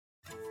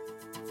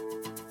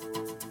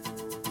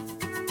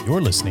You're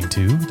listening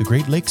to the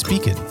Great Lakes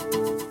Beacon,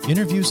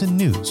 interviews and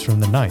news from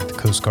the 9th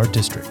Coast Guard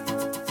District.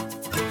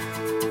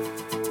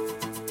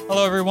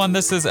 Hello, everyone.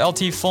 This is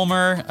LT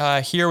Fulmer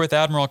here with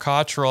Admiral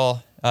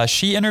Cottrell.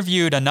 She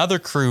interviewed another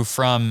crew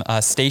from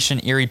Station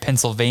Erie,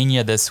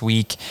 Pennsylvania this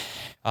week.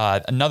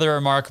 Another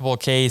remarkable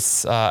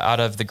case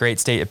out of the great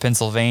state of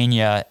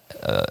Pennsylvania.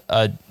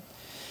 A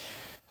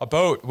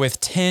boat with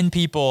 10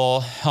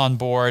 people on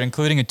board,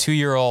 including a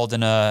 2-year-old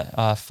and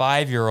a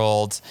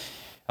 5-year-old,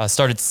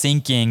 started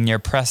sinking near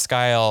Presque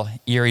Isle,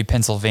 Erie,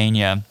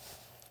 Pennsylvania.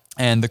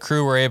 And the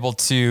crew were able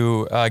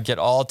to get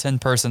all 10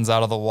 persons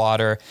out of the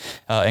water,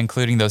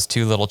 including those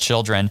 2 little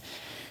children.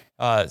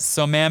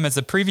 So, ma'am, as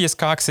a previous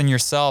coxswain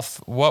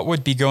yourself, what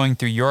would be going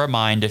through your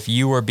mind if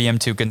you were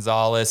BM2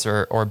 Gonzales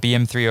or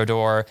BM3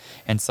 Odor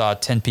and saw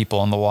 10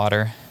 people in the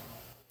water?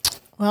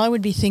 Well, I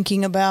would be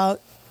thinking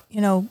about,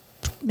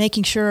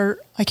 making sure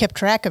I kept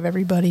track of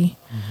everybody.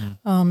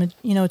 Mm-hmm.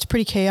 It's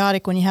pretty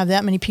chaotic when you have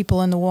that many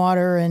people in the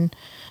water, and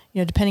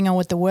depending on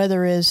what the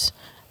weather is,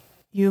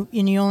 you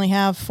only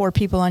have 4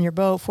 people on your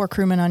boat, 4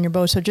 crewmen on your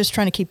boat. So just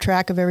trying to keep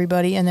track of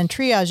everybody, and then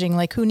triaging,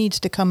 like who needs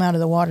to come out of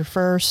the water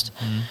first,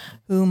 mm-hmm.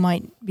 who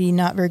might be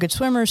not very good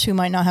swimmers, who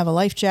might not have a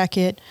life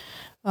jacket,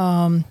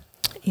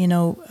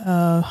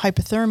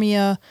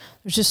 hypothermia.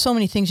 There's just so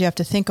many things you have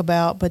to think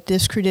about. But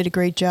this crew did a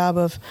great job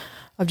of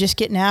just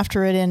getting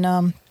after it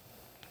and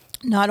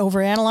not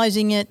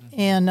overanalyzing it,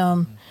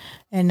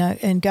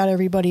 and got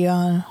everybody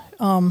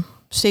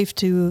safe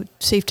to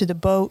the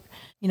boat.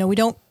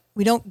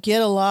 We don't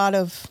get a lot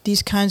of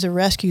these kinds of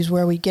rescues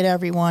where we get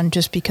everyone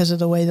just because of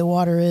the way the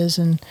water is,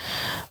 and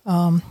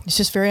it's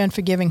just very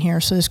unforgiving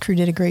here. So this crew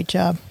did a great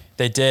job.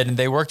 They did, and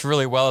they worked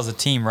really well as a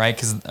team, right?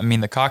 Because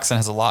the coxswain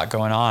has a lot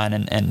going on,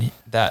 and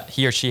that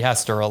he or she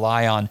has to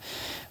rely on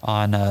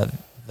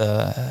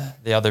the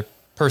other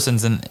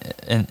persons in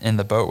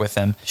the boat with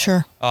him.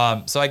 Sure.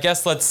 So I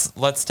guess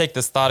let's take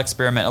this thought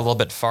experiment a little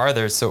bit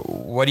farther. So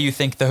what do you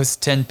think those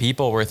 10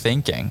 people were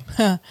thinking?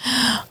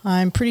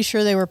 I'm pretty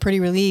sure they were pretty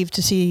relieved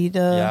to see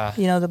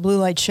the blue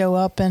light show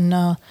up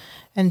and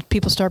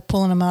people start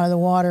pulling them out of the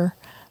water.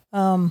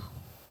 I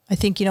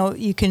think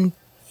you can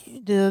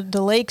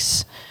the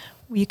lakes.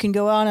 You can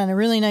go out on a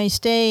really nice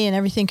day and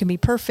everything can be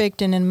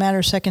perfect, and in a matter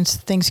of seconds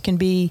things can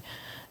be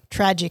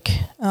tragic,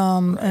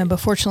 but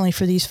fortunately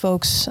for these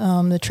folks,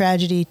 the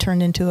tragedy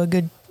turned into a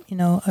good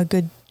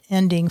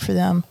ending for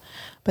them.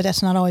 But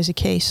that's not always the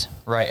case.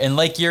 Right, and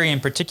Lake Erie in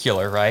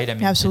particular, right?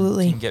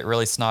 Absolutely. It can get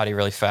really snotty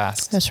really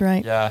fast. That's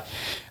right. Yeah.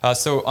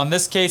 So on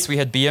this case, we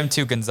had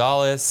BM2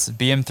 Gonzales,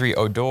 BM3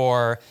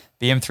 Odor,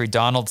 BM3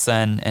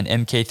 Donaldson, and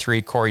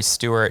MK3 Corey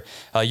Stewart.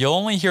 You'll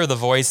only hear the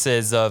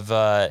voices of...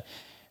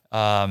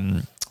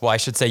 I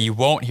should say you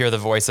won't hear the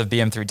voice of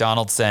BM3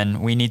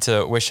 Donaldson. We need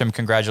to wish him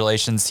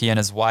congratulations. He and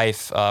his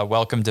wife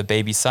welcomed a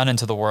baby son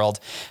into the world.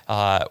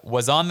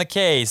 Was on the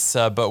case,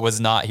 but was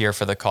not here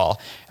for the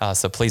call.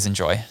 So please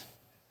enjoy.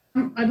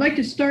 I'd like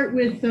to start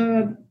with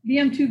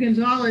BM2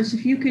 Gonzales.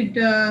 If you could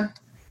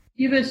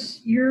give us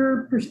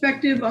your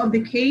perspective of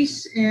the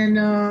case and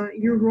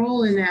your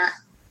role in that.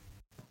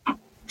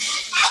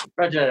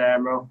 Roger,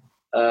 Admiral.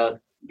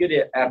 Good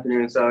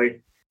afternoon,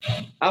 Zoe.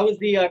 I was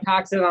the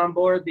coxswain on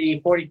board the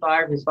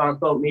 45 response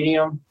boat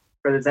medium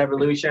for this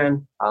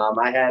evolution.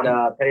 I had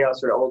Petty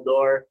Officer Old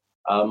Door,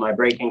 my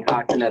breaking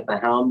coxswain at the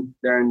helm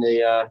during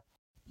the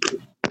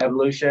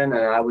evolution, and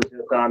I was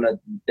just on the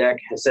deck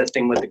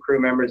assisting with the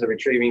crew members of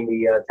retrieving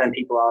the 10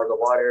 people out of the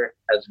water,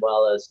 as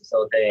well as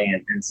facilitating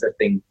and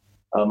assisting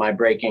my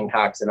breaking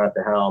coxswain at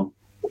the helm.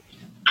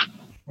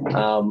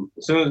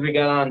 As soon as we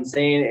got on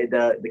scene,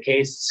 the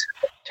case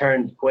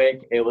turned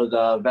quick. It was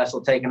a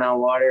vessel taking on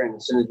water, and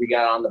as soon as we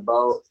got on the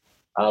boat,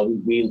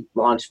 we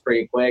launched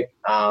pretty quick.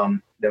 The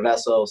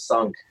vessel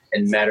sunk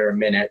in a matter of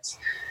minutes.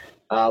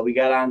 We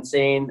got on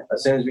scene.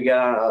 As soon as we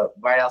got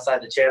right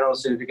outside the channel,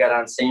 as soon as we got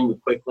on scene, we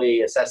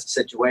quickly assessed the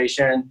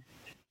situation.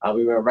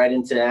 We went right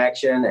into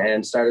action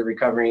and started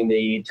recovering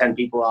the 10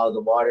 people out of the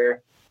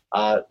water.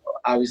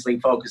 Obviously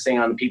focusing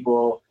on the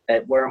people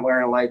that weren't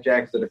wearing life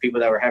jackets or the people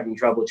that were having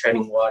trouble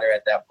treading water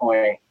at that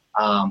point.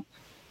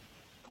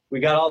 We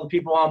got all the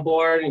people on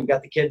board and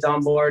got the kids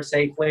on board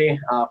safely.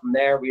 From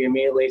there, we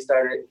immediately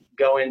started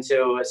going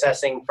to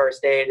assessing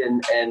first aid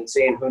and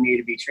seeing who needed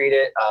to be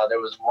treated. There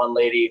was one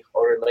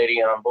older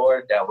lady on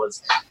board that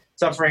was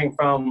suffering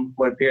from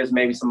what appears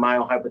maybe some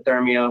mild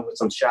hypothermia with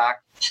some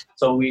shock.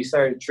 So we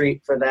started to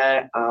treat for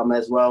that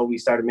as well. We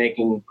started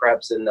making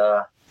preps and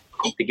to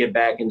get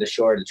back into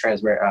shore to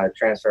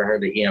transfer her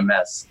to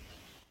EMS.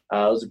 It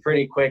was a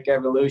pretty quick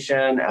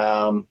evolution.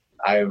 My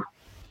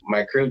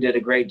crew did a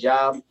great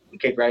job. We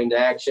kicked right into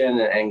action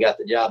and got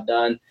the job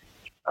done.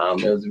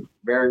 It was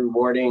very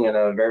rewarding and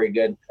a very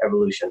good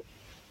evolution.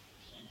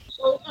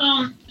 So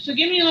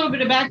give me a little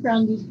bit of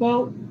background. This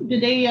boat,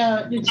 did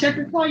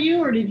Sector call you,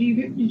 or did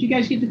you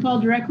guys get the call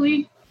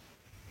directly?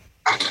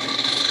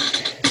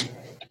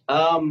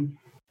 I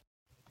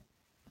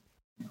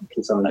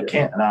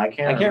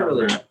can't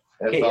really.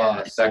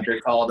 If Sector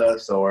called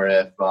us, or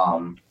if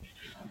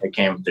it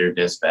came through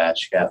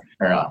dispatch.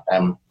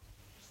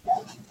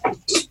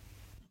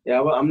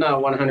 Yeah, well, I'm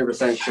not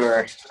 100%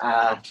 sure.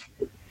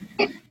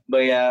 But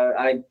yeah,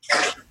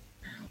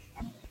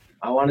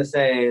 I want to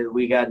say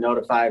we got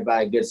notified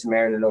by a Good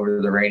Samaritan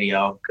over the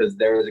radio because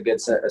there was a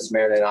Good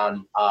Samaritan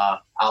on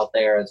out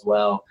there as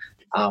well.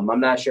 I'm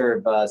not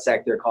sure if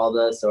Sector called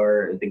us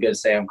or the Good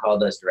Sam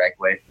called us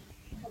directly.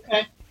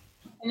 Okay.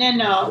 And then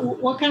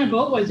what kind of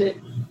boat was it?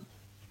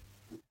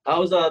 I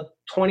was a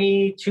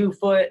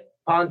 22-foot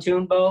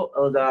pontoon boat. It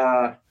was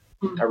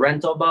a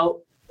rental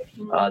boat.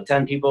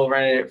 10 people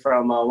rented it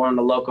from one of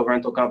the local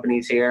rental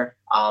companies here.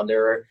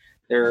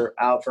 They're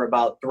out for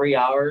about 3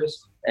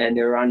 hours, and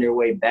they were on their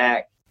way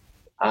back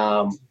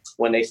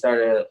when they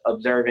started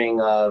observing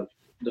the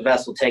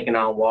vessel taking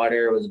on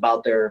water. It was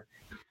about the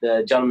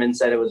gentleman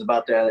said it was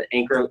about the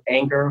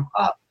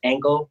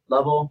ankle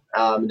level.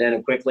 Then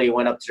it quickly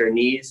went up to their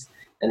knees,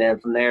 and then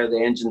from there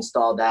the engine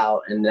stalled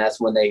out, and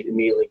that's when they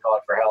immediately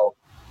called for help.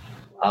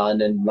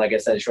 And then, like I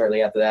said,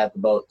 shortly after that, the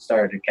boat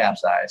started to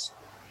capsize.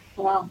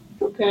 Wow.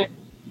 Okay.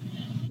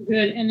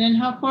 Good. And then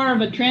how far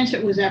of a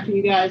transit was that for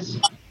you guys?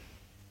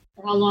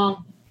 How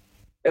long?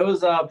 It was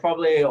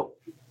probably a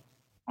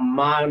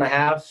mile and a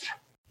half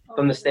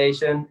from the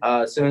station.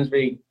 As soon as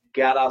we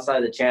got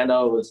outside the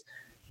channel, it was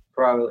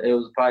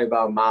probably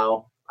about a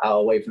mile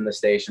away from the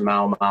station,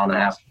 mile and a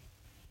half.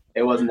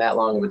 It wasn't that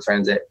long of a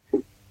transit.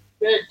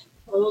 Good.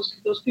 Well,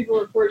 those people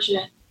were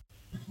fortunate.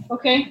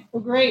 Okay.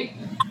 Well, great.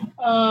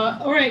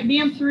 All right.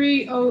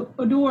 BM3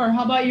 Odor,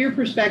 how about your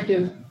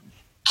perspective?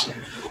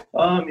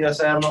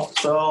 Yes, Admiral.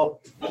 So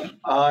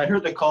I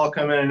heard the call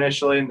come in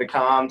initially in the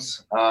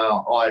comms.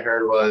 All I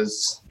heard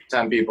was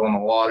 10 people in the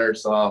water,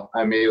 so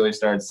I immediately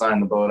started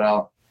signing the boat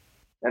out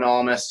in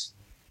Almas.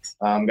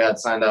 Got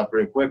signed out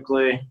pretty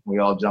quickly. We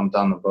all jumped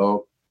on the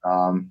boat.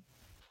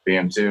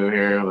 BM2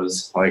 here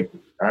was like,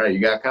 all right, you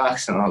got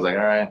cocks? And I was like,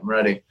 all right, I'm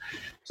ready.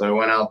 So I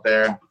went out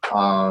there.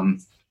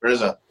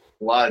 There's a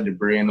lot of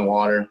debris in the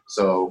water,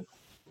 so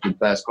the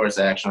best course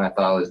of action I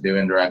thought was do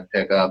indirect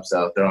pickup,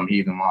 so throw them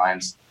heaving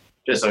lines,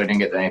 just so we didn't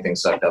get anything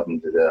sucked up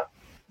into the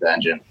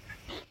engine.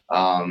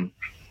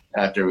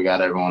 After we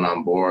got everyone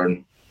on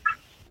board,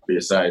 we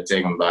decided to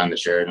take them behind the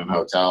Sheraton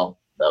Hotel.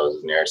 That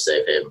was the nearest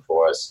safe haven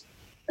for us,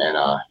 and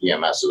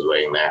EMS was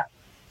waiting there.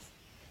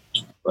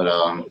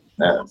 But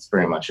that's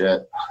pretty much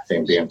it. I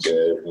think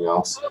BM2, everything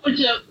else.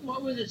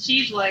 What were the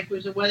seas like?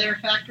 Was the weather a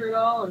factor at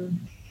all? Or?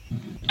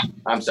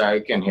 I'm sorry, I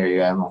couldn't hear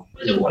you, Admiral.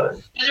 Was it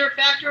weather a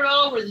factor at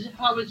all? Or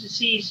how was the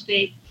sea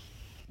state?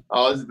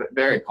 Oh, it was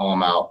very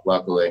calm out,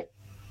 luckily.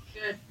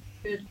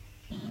 Good.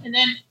 And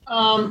then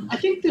I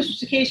think this was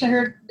the case. I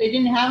heard they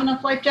didn't have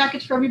enough life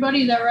jackets for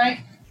everybody. Is that right?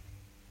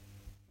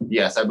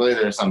 Yes, I believe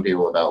there are some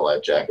people without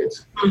life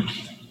jackets.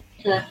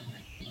 Okay.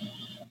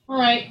 All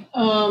right.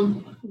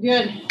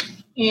 Good.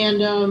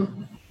 And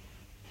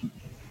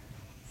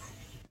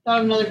I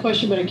have another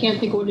question, but I can't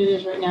think of what it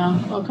is right now.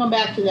 I'll come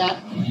back to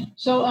that.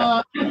 So,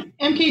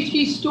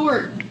 MK3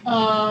 Stewart,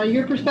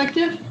 your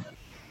perspective?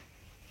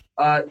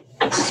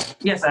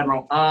 Yes,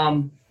 Admiral.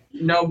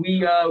 No, we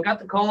got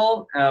the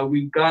call.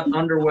 We got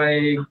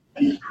underway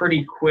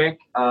pretty quick.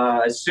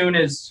 As soon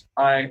as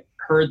I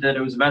heard that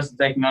it was a vessel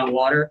taking on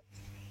water,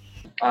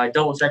 I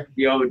double-checked with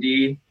the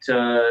OOD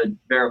to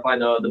verify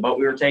the boat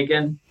we were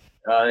taking.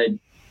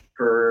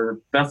 For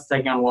vessel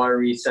taking on water,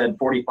 we said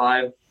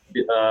 45,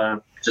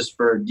 just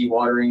for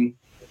dewatering.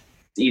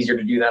 It's easier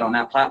to do that on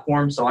that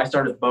platform. So I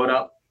started the boat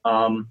up.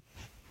 And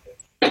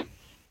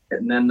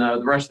then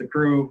the rest of the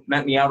crew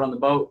met me out on the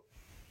boat.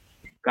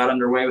 Got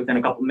underway within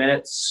a couple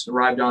minutes,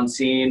 arrived on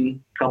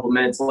scene a couple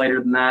minutes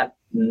later than that.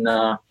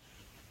 And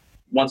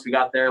once we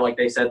got there, like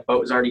they said, the boat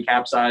was already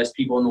capsized,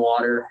 people in the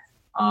water.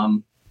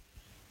 And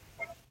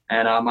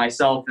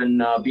myself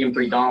and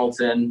BM3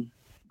 Donaldson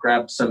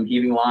grabbed some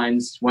heaving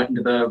lines, went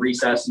into the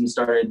recess and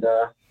started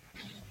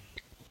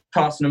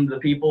tossing them to the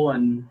people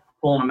and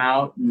pulling them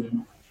out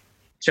and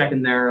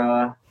checking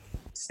their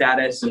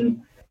status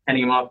and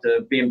handing them off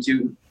to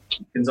BM2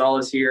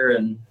 Gonzalez here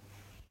and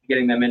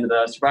getting them into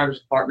the survivors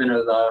compartment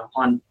or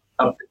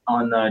up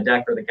on the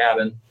deck or the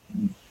cabin.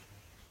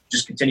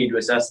 Just continue to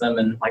assess them,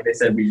 and like they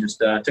said, we just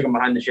took them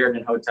behind the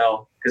Sheraton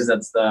Hotel because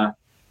that's the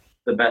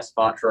best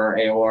spot for our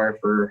AOR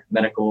for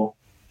medical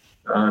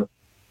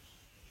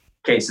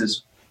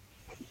cases.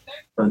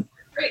 But,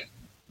 great.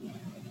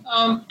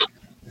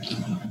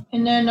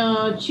 And then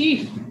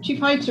Chief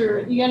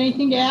Heitzer, you got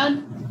anything to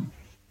add?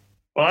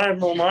 Well,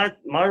 Admiral,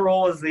 my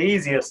role is the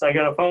easiest. I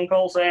got a phone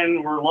call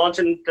saying we're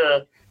launching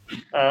to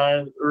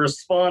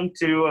respond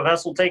to a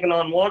vessel taking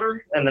on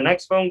water, and the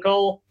next phone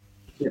call,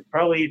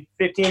 probably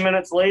 15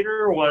 minutes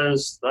later,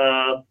 was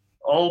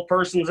all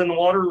persons in the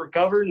water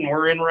recovered, and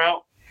we're en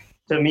route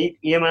to meet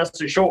EMS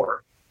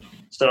ashore.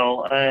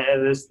 So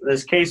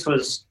this case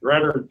was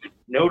rather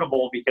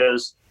notable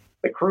because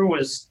the crew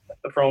was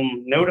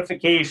from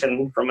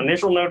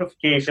initial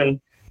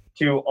notification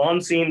to on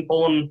scene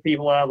pulling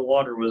people out of the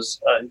water was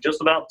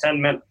just about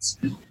 10 minutes,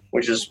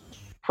 which is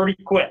pretty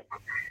quick.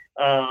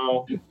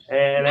 And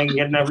then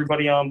getting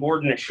everybody on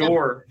board and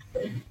ashore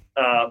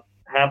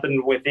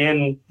happened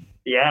within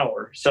the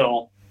hour.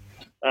 So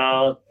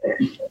 10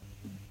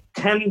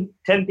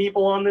 10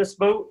 people on this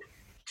boat.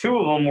 2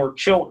 of them were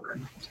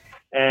children.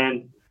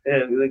 And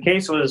the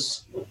case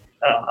was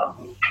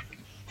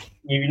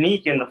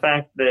unique in the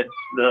fact that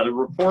the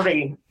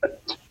reporting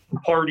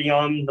party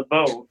on the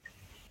boat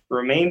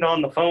remained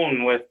on the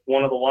phone with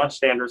one of the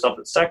watchstanders up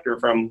at sector,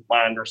 from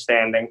my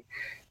understanding.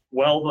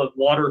 Well, the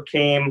water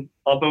came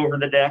up over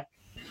the deck,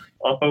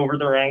 up over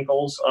their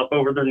ankles, up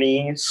over their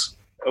knees,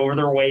 over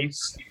their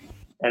waist.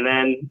 And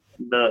then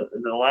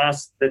the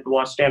last that the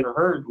watchstander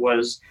heard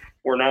was,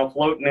 "We're now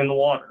floating in the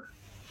water."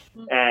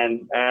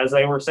 And as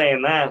they were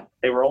saying that,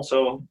 they were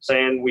also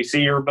saying, "We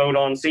see your boat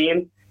on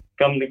scene,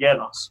 come to get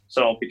us."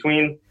 So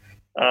between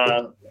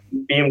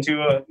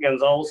BM2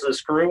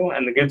 Gonzalez's crew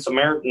and the Good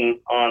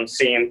Samaritan on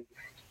scene,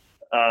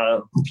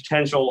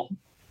 potential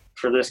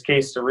for this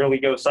case to really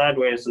go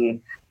sideways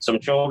and some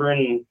children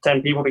and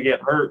 10 people to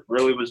get hurt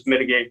really was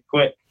mitigated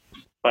quick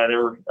by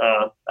their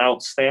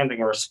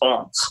outstanding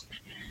response.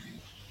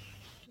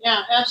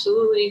 Yeah,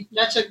 absolutely.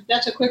 That's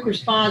a quick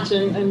response,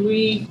 and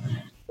we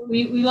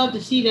love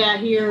to see that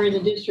here in the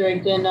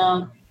district.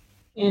 And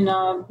you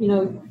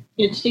know,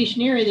 at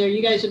Station Erie there,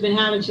 you guys have been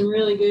having some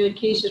really good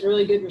cases,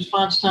 really good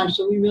response times.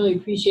 So we really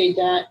appreciate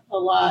that a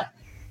lot.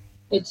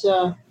 It's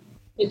the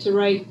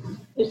right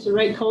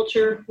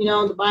culture, you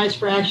know, the bias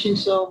for action.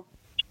 So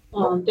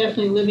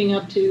definitely living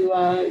up to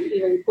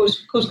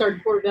Coast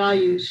Guard core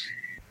values.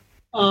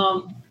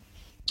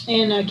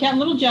 And Captain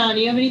Littlejohn,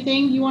 do you have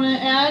anything you want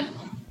to add?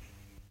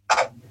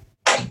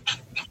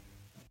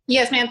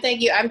 Yes, ma'am.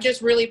 Thank you. I'm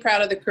just really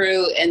proud of the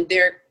crew and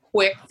their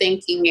quick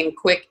thinking and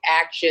quick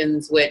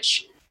actions,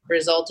 which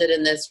resulted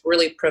in this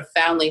really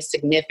profoundly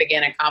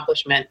significant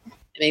accomplishment.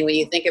 I mean, when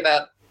you think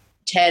about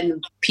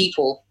 10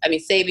 people, I mean,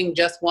 saving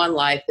just one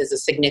life is a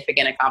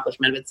significant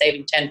accomplishment, but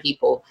saving 10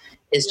 people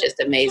is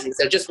just amazing.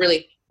 So just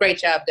really great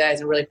job,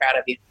 guys. I'm really proud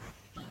of you.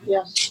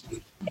 Yes.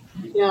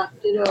 Yeah,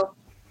 you know.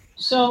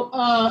 So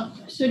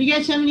do you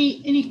guys have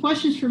any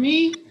questions for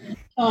me?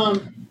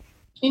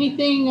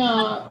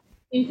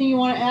 Anything you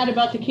want to add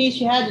about the case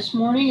you had this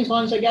morning, as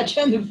long as I got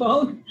you on the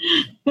phone?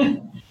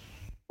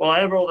 Well,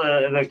 Admiral,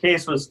 the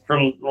case was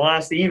from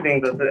last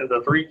evening,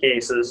 the 3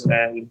 cases,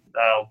 and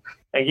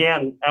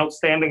again,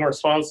 outstanding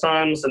response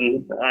times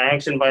and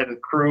action by the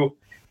crew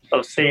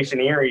of Station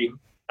Erie.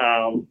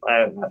 I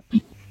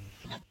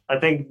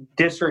think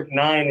District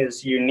 9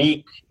 is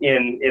unique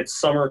in its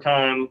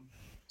summertime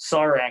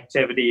SAR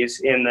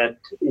activities in that,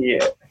 you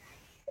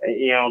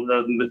know,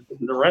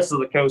 the rest of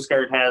the Coast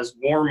Guard has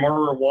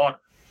warmer water.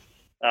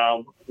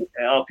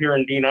 Up here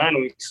in D9,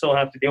 we still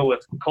have to deal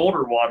with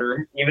colder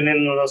water, even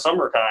in the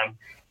summertime.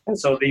 And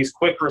so these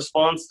quick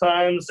response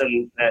times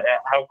and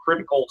how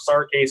critical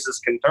SAR cases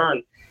can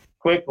turn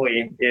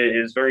quickly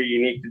is very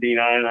unique to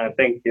D9. And I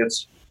think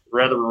it's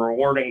rather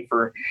rewarding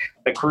for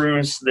the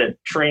crews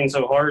that train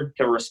so hard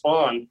to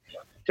respond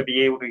to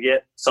be able to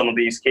get some of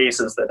these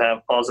cases that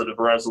have positive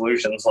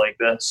resolutions like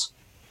this.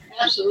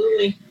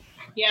 Absolutely.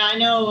 Yeah, I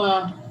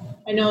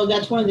know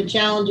that's one of the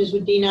challenges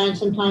with D9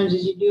 sometimes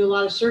is you do a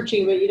lot of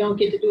searching, but you don't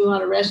get to do a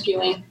lot of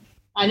rescuing.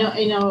 I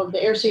know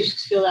the air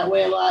stations feel that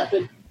way a lot,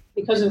 but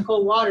because of the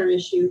cold water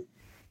issue,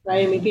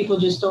 right? I mean, people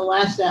just don't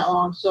last that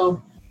long.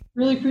 So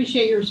really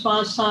appreciate your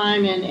response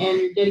time and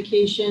your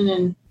dedication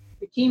and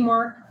your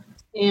teamwork.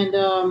 And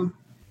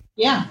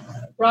yeah,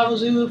 Bravo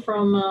Zulu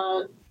from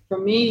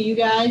me to you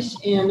guys,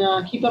 and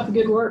keep up the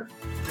good work.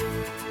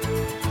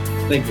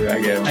 Thank you.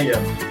 Thank you. All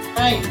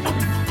right,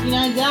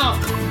 D9's out.